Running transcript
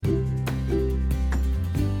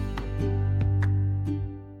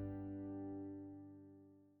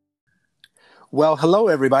Well, hello,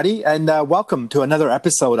 everybody, and welcome to another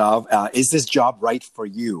episode of Is This Job Right for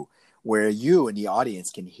You? Where you and the audience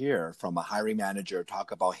can hear from a hiring manager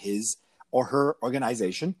talk about his or her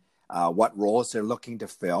organization, what roles they're looking to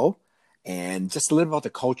fill, and just a little about the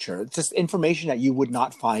culture, just information that you would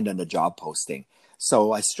not find on a job posting.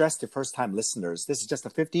 So I stress to first-time listeners, this is just a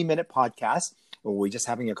 15-minute podcast where we're just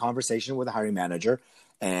having a conversation with a hiring manager.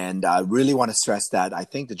 And I really want to stress that I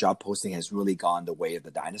think the job posting has really gone the way of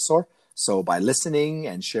the dinosaur. So by listening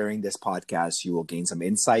and sharing this podcast, you will gain some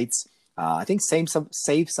insights. I think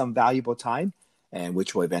save some valuable time, and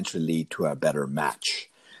which will eventually lead to a better match.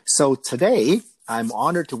 So today, I'm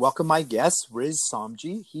honored to welcome my guest, Riz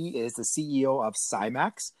Somji. He is the CEO of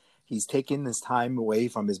Cymax. He's taken his time away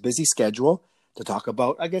from his busy schedule to talk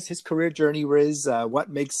about, I guess, his career journey, Riz, what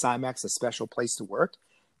makes Cymax a special place to work,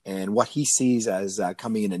 and what he sees as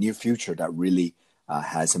coming in the near future that really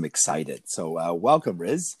has him excited. So welcome,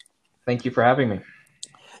 Riz. Thank you for having me.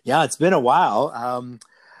 Yeah, it's been a while.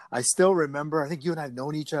 I still remember, I think you and I have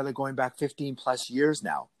known each other going back 15 plus years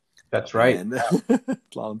now. That's right. And,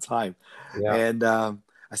 long time. Yeah. And I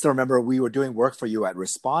still remember we were doing work for you at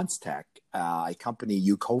Response Tech, a company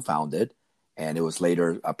you co-founded, and it was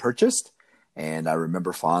later purchased. And I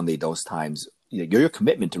remember fondly those times, your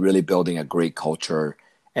commitment to really building a great culture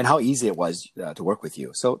and how easy it was to work with you.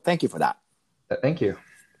 So thank you for that. Thank you.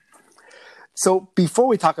 So before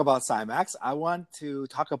we talk about Cymax, I want to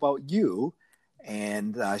talk about you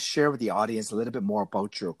and share with the audience a little bit more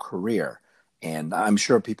about your career. And I'm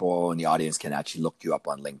sure people in the audience can actually look you up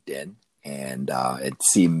on LinkedIn and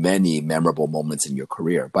see many memorable moments in your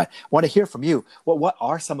career. But I want to hear from you. What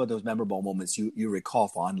are some of those memorable moments you recall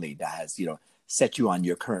fondly that has set you on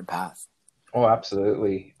your current path? Oh,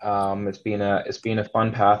 absolutely. It's been a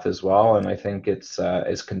fun path as well, and I think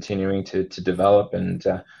it's continuing to develop, and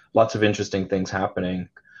lots of interesting things happening.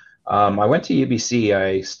 I went to UBC.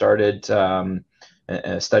 I started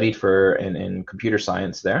studied in computer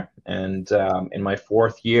science there, and in my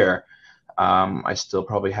fourth year, I still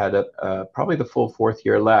probably had probably the full fourth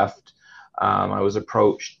year left. I was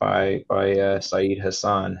approached by Saeed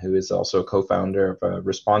Hassan, who is also a co-founder of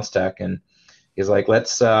Response Tech, and he's like,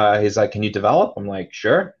 he's like, can you develop? I'm like,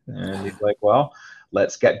 sure. And he's like, well,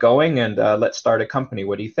 let's get going and let's start a company.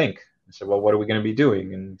 What do you think? I said, well, what are we going to be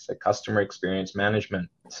doing? And he said, customer experience management.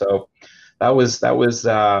 So that was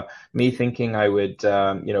me thinking I would,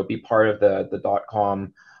 be part of the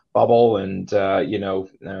 .com bubble and,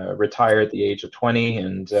 retire at the age of 20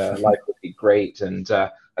 and life would be great. And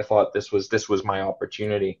I thought this was my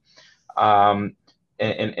opportunity.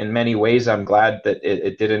 In many ways, I'm glad that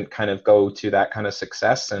it didn't kind of go to that kind of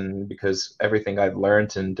success, and because everything I've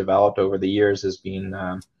learned and developed over the years has been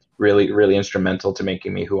really, really instrumental to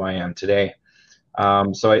making me who I am today.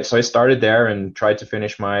 So I started there and tried to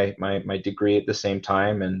finish my degree at the same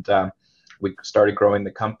time, and we started growing the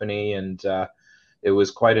company, and it was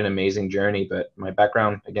quite an amazing journey. But my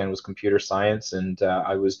background again was computer science, and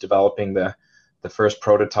I was developing the first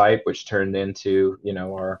prototype, which turned into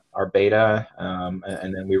our beta,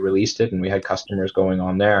 and then we released it, and we had customers going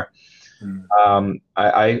on there.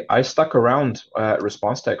 I stuck around at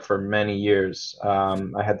Response Tech for many years.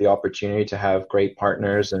 I had the opportunity to have great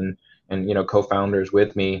partners and co-founders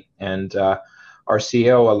with me, and our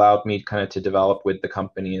CEO allowed me kind of to develop with the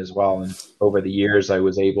company as well. And over the years, I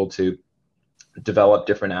was able to develop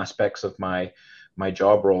different aspects of my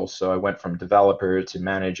job role. So I went from developer to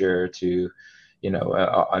manager to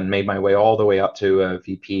and made my way all the way up to a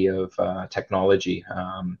VP of technology.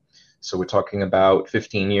 So we're talking about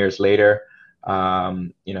 15 years later. I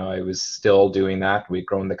was still doing that. We'd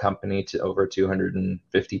grown the company to over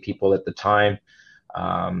 250 people at the time.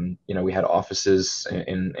 We had offices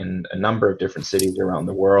in a number of different cities around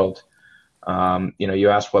the world. You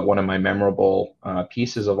asked what one of my memorable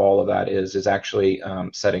pieces of all of that is actually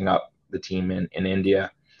setting up the team in India.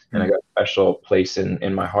 And I got a special place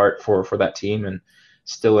in my heart for that team, and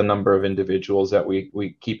still a number of individuals that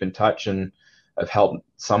we keep in touch, and I've helped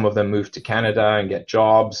some of them move to Canada and get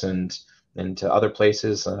jobs and to other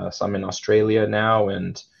places, some in Australia now,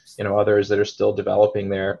 and others that are still developing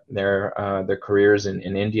their careers in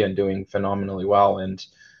India and doing phenomenally well. And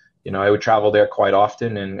I would travel there quite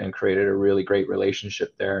often and created a really great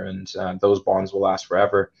relationship there, and those bonds will last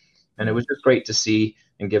forever. And it was just great to see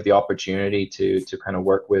and give the opportunity to kind of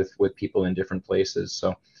work with people in different places.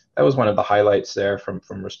 So that was one of the highlights there from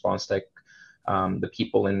Response Tech. The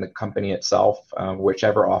people in the company itself,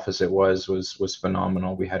 whichever office it was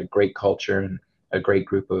phenomenal. We had a great culture and a great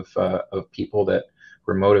group of people that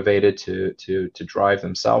were motivated to drive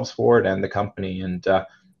themselves forward and the company. And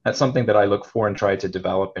that's something that I look for and try to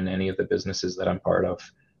develop in any of the businesses that I'm part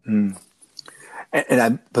of. And I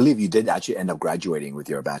believe you did actually end up graduating with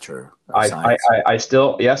your Bachelor of I, I, Science. I I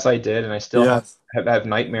still, yes, I did. And I still Yes. have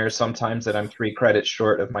nightmares sometimes that I'm 3 credits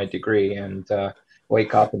short of my degree and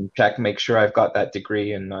wake up and check, make sure I've got that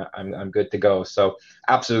degree and I'm good to go. So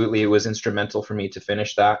absolutely, it was instrumental for me to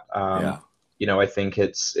finish that. Yeah. I think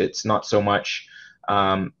it's not so much,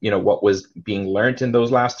 what was being learned in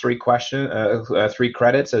those last 3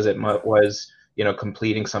 credits as was,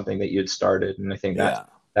 completing something that you'd started. And I think Yeah.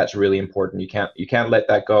 that's really important. You can't let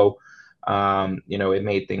that go. It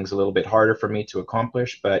made things a little bit harder for me to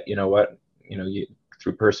accomplish, but you know what?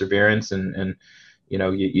 Through perseverance and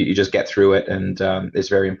you just get through it, and it's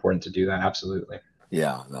very important to do that. Absolutely.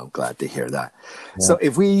 Yeah. I'm glad to hear that. Yeah. So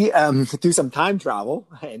if we do some time travel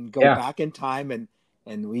and go Yeah, back in time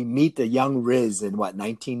and we meet the young Riz in what,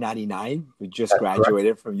 1999, who just that's correct.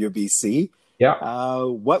 graduated from UBC, Yeah.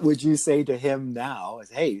 what would you say to him now? As,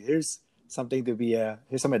 hey, here's something to be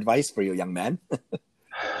here's some advice for you, young man.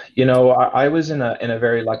 I was in a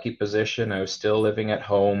very lucky position. I was still living at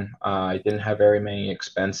home. I didn't have very many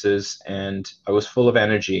expenses, and I was full of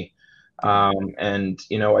energy. And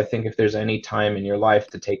I think if there's any time in your life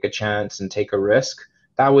to take a chance and take a risk,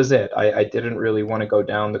 that was it. I didn't really want to go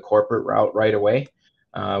down the corporate route right away.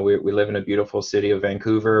 We live in a beautiful city of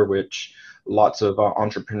Vancouver, which lots of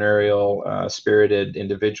entrepreneurial, spirited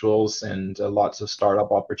individuals and lots of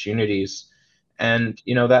startup opportunities. And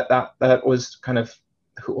that was kind of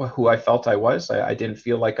who I felt I was. I didn't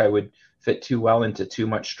feel like I would fit too well into too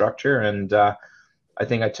much structure, and I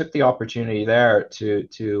think I took the opportunity there to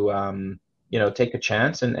take a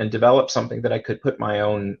chance and develop something that I could put my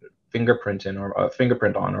own fingerprint in or a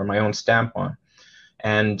fingerprint on or my own stamp on.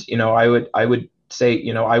 And I would say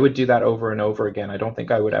I would do that over and over again. I don't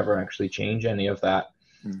think I would ever actually change any of that.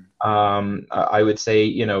 Mm. I would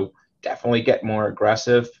say, definitely get more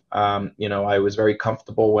aggressive. I was very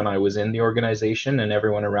comfortable when I was in the organization, and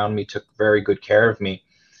everyone around me took very good care of me.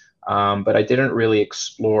 But I didn't really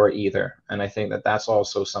explore either. And I think that that's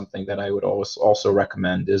also something that I would always also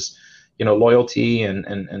recommend is, loyalty and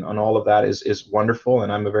all of that is wonderful.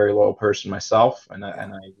 And I'm a very loyal person myself, Yeah.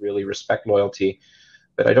 and I really respect loyalty.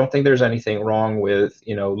 But I don't think there's anything wrong with,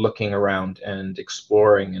 looking around and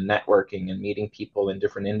exploring and networking and meeting people in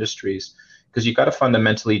different industries, because you got to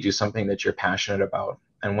fundamentally do something that you're passionate about.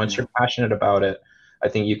 And once Yeah. you're passionate about it, I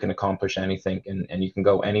think you can accomplish anything and you can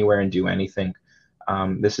go anywhere and do anything.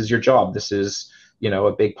 This is your job. This is,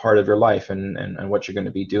 a big part of your life and what you're going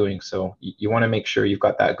to be doing. So you want to make sure you've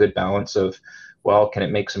got that good balance of, well, can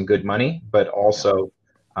it make some good money? But Yeah. also,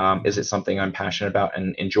 is it something I'm passionate about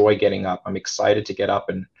and enjoy getting up? I'm excited to get up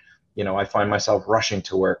and, I find myself rushing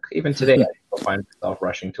to work. Even today, I still find myself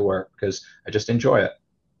rushing to work because I just enjoy it.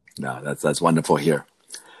 No, that's wonderful here.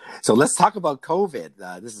 So let's talk about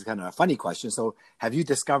COVID. This is kind of a funny question. So have you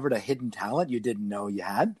discovered a hidden talent you didn't know you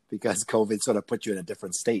had because COVID sort of put you in a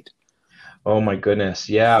different state? Oh my goodness.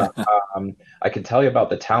 Yeah. I can tell you about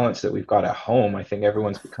the talents that we've got at home. I think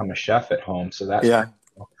everyone's become a chef at home. So that's Yeah. pretty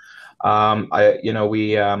cool.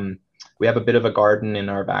 We have a bit of a garden in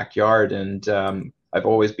our backyard, and I've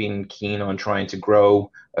always been keen on trying to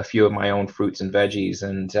grow a few of my own fruits and veggies,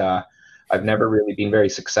 and I've never really been very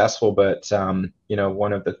successful. But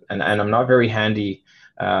one of the and I'm not very handy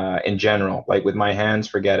in general. Like with my hands,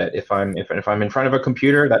 forget it. If I'm in front of a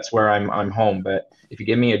computer, that's where I'm home. But if you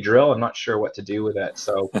give me a drill, I'm not sure what to do with it.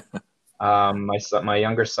 So my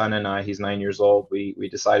younger son and I, he's 9 years old. We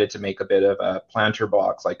decided to make a bit of a planter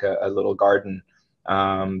box, like a little garden.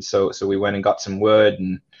 So we went and got some wood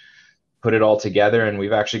and put it all together, and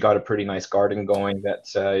we've actually got a pretty nice garden going that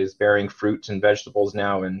is bearing fruit and vegetables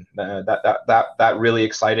now, and that really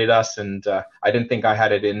excited us. And I didn't think I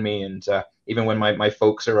had it in me, and even when my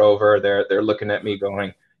folks are over, they're looking at me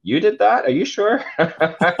going, "You did that? Are you sure?"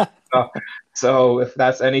 so, so if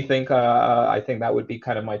that's anything, I think that would be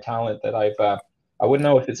kind of my talent that I wouldn't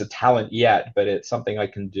know if it's a talent yet, but it's something I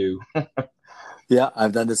can do. Yeah,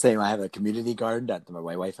 I've done the same. I have a community garden that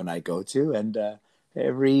my wife and I go to, and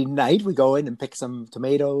every night we go in and pick some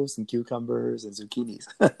tomatoes and cucumbers and zucchinis.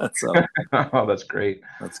 So Oh, that's great.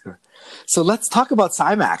 that's good. So let's talk about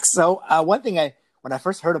Cymax. So one thing when I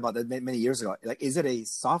first heard about it many years ago, like, is it a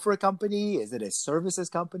software company? Is it a services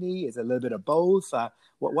company? Is it a little bit of both?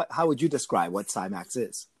 How would you describe what Cymax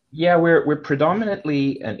is? Yeah, we're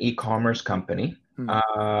predominantly an e-commerce company, Hmm.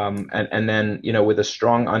 and then with a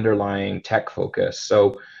strong underlying tech focus.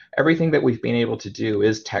 So everything that we've been able to do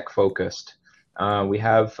is tech focused. We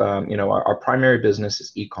have our primary business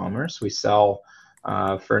is e-commerce. We sell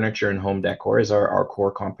furniture and home decor is our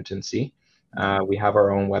core competency. We have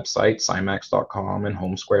our own website, cymax.com and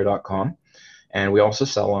homesquare.com. And we also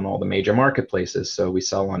sell on all the major marketplaces. So we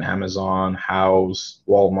sell on Amazon, House,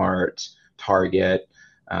 Walmart, Target,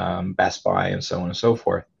 Best Buy, and so on and so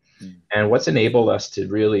forth. Mm. And what's enabled us to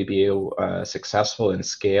really be successful in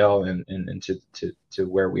scale and to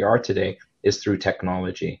where we are today is through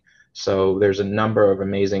technology. So there's a number of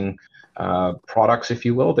amazing products, if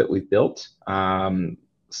you will, that we've built,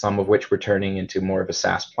 some of which we're turning into more of a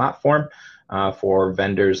SaaS platform for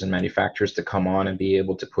vendors and manufacturers to come on and be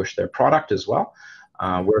able to push their product as well.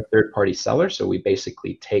 We're a third-party seller, so we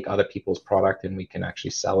basically take other people's product and we can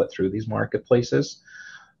actually sell it through these marketplaces.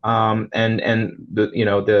 And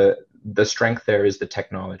the strength there is the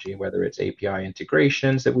technology, whether it's API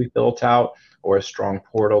integrations that we've built out or a strong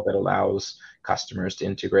portal that allows customers to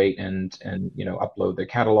integrate and upload their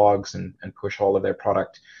catalogs and push all of their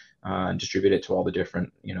product and distribute it to all the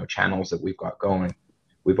different channels that we've got going.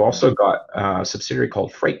 We've also got a subsidiary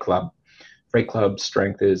called Freight Club. Freight Club's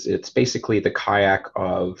strength is it's basically the kayak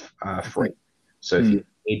of freight. So if you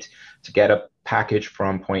need to get a package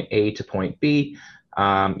from point A to point B,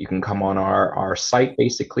 you can come on our site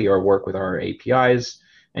basically or work with our APIs,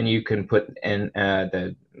 and you can put in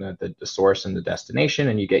the source and the destination,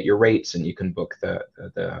 and you get your rates, and you can book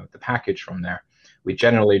the package from there. We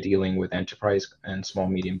generally are dealing with enterprise and small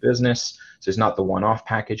medium business, so it's not the one-off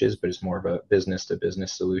packages, but it's more of a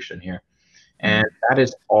business-to-business solution here. And that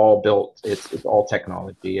is all built. It's all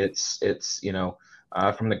technology. It's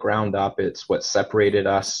from the ground up. It's what separated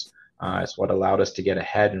us. It's what allowed us to get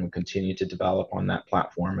ahead and continue to develop on that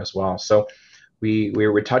platform as well. So we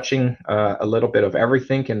were touching a little bit of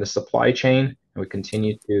everything in the supply chain, and we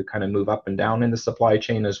continue to kind of move up and down in the supply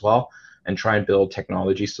chain as well, and try and build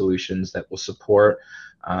technology solutions that will support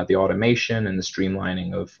the automation and the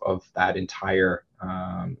streamlining of that entire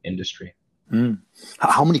industry.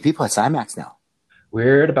 How many people at Cymax now?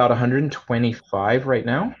 We're at about 125 right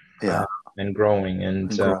now, Yeah, and growing.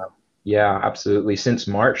 And yeah, absolutely. Since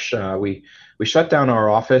March, we shut down our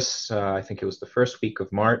office. I think it was the first week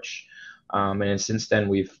of March, and since then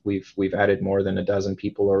we've added more than a dozen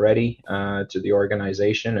people already to the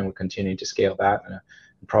organization, and we're continuing to scale that.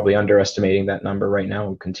 Probably underestimating that number right now.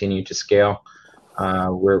 We'll continue to scale.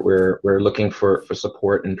 We're looking for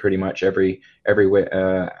support in pretty much every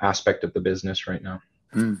aspect of the business right now.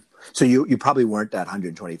 So you probably weren't at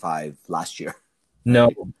 125 last year.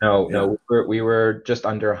 No, Right? no. We were just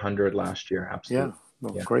under 100 last year. Absolutely. Yeah.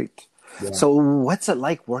 Well, great. Yeah. So what's it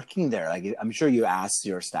like working there? Like, I'm sure you asked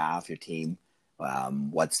your staff, your team,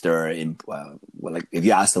 what's their like? If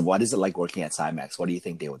you ask them, what is it like working at Cymax? What do you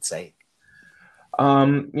think they would say?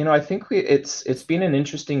 I think it's been an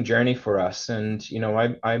interesting journey for us, and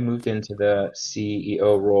I moved into the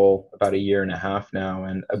CEO role about a year and a half now,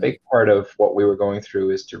 and a big part of what we were going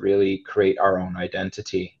through is to really create our own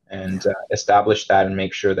identity and establish that and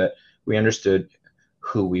make sure that we understood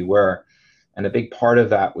who we were. And a big part of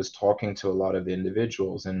that was talking to a lot of the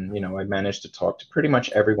individuals, and I managed to talk to pretty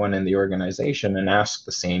much everyone in the organization and ask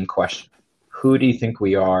the same question: who do you think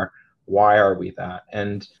we are? Why are we that?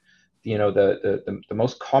 And the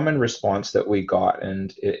most common response that we got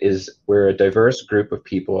and is we're a diverse group of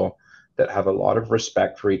people that have a lot of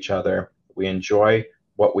respect for each other. We enjoy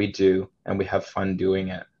what we do and we have fun doing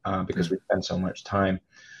it because we spend so much time.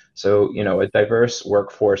 So, a diverse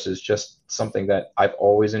workforce is just something that I've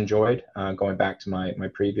always enjoyed going back to my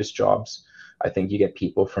previous jobs. I think you get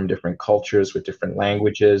people from different cultures with different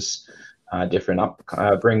languages, different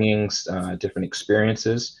upbringings, different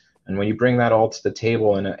experiences. And when you bring that all to the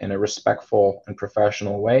table in a respectful and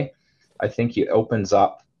professional way, I think it opens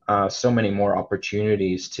up so many more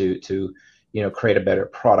opportunities to create a better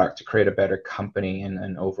product, to create a better company,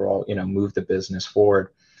 and overall, move the business forward.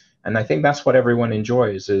 And I think that's what everyone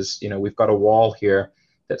enjoys is, we've got a wall here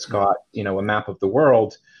that's got, a map of the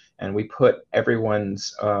world, and we put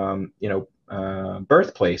everyone's,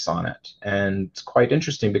 birthplace on it. And it's quite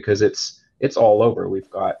interesting because it's all over.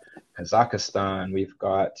 We've got Kazakhstan, we've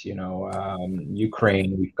got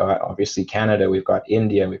Ukraine, we've got obviously Canada, we've got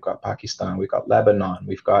India, we've got Pakistan, we've got Lebanon,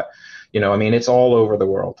 we've got it's all over the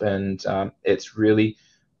world, and it's really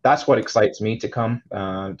that's what excites me to come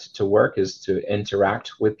to work, is to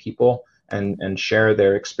interact with people and share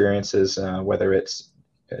their experiences, whether it's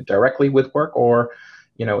directly with work or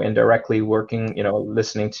indirectly working,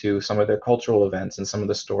 listening to some of their cultural events and some of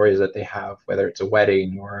the stories that they have, whether it's a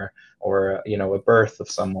wedding or a birth of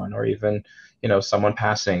someone, or even, someone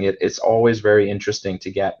passing. It's always very interesting to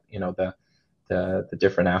get, the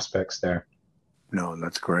different aspects there. No,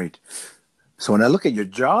 that's great. So when I look at your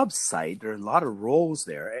job site, there are a lot of roles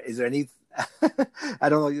there. Is there any, I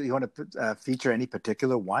don't know, you want to feature any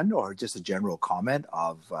particular one, or just a general comment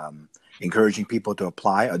of encouraging people to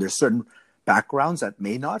apply? Are there certain backgrounds that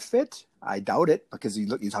may not fit? I doubt it, because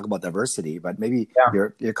you talk about diversity, but maybe Yeah.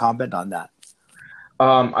 your comment on that.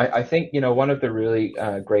 I think, one of the really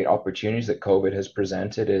great opportunities that COVID has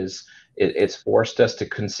presented is it's forced us to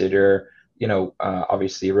consider,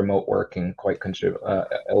 obviously remote working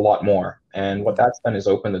a lot more. And what that's done is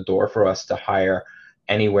open the door for us to hire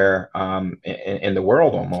anywhere in the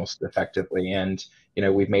world almost effectively. And,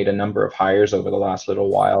 we've made a number of hires over the last little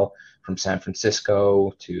while from San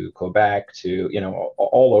Francisco to Quebec to,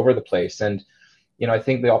 all over the place. And, I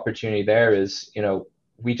think the opportunity there is,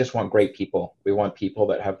 we just want great people. We want people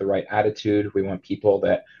that have the right attitude. We want people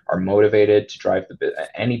that are motivated to drive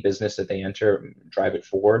any business that they enter, drive it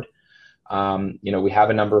forward. We have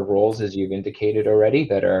a number of roles, as you've indicated already,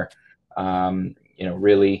 that are,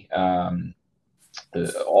 really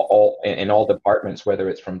all in all departments, whether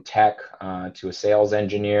it's from tech to a sales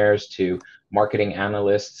engineers to marketing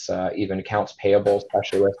analysts, even accounts payable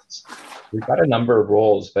specialists. We've got a number of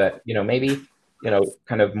roles that, maybe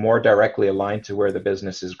kind of more directly aligned to where the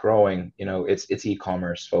business is growing. It's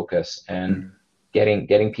e-commerce focus and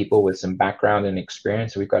getting people with some background and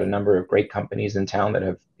experience. We've got a number of great companies in town that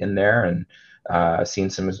have been there and seen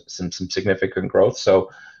some significant growth. So,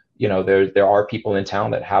 there are people in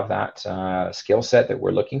town that have that skill set that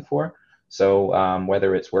we're looking for. So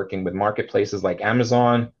whether it's working with marketplaces like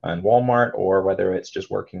Amazon and Walmart, or whether it's just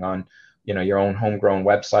working on your own homegrown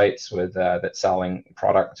websites with that selling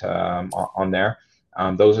product on there.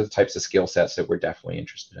 Those are the types of skill sets that we're definitely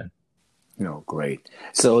interested in. Great.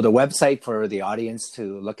 So the website for the audience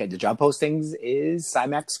to look at the job postings is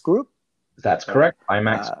Cymax Group? That's correct.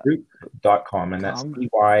 cymaxgroup.com, and that's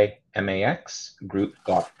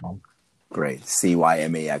cymaxgroup.com. Great.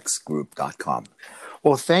 cymaxgroup.com.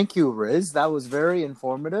 Well, thank you, Riz. That was very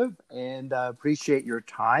informative, and appreciate your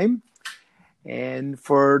time. And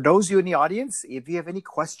for those of you in the audience, if you have any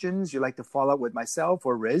questions you'd like to follow up with myself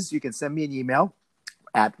or Riz, you can send me an email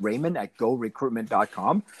at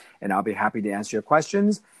raymond@gorecruitment.com, and I'll be happy to answer your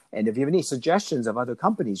questions. And if you have any suggestions of other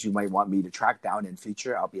companies you might want me to track down in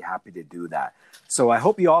future, I'll be happy to do that. So I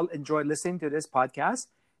hope you all enjoyed listening to this podcast.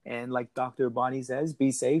 And like Dr. Bonnie says,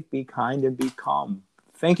 be safe, be kind, and be calm.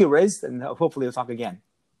 Thank you, Riz, and hopefully we'll talk again.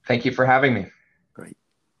 Thank you for having me.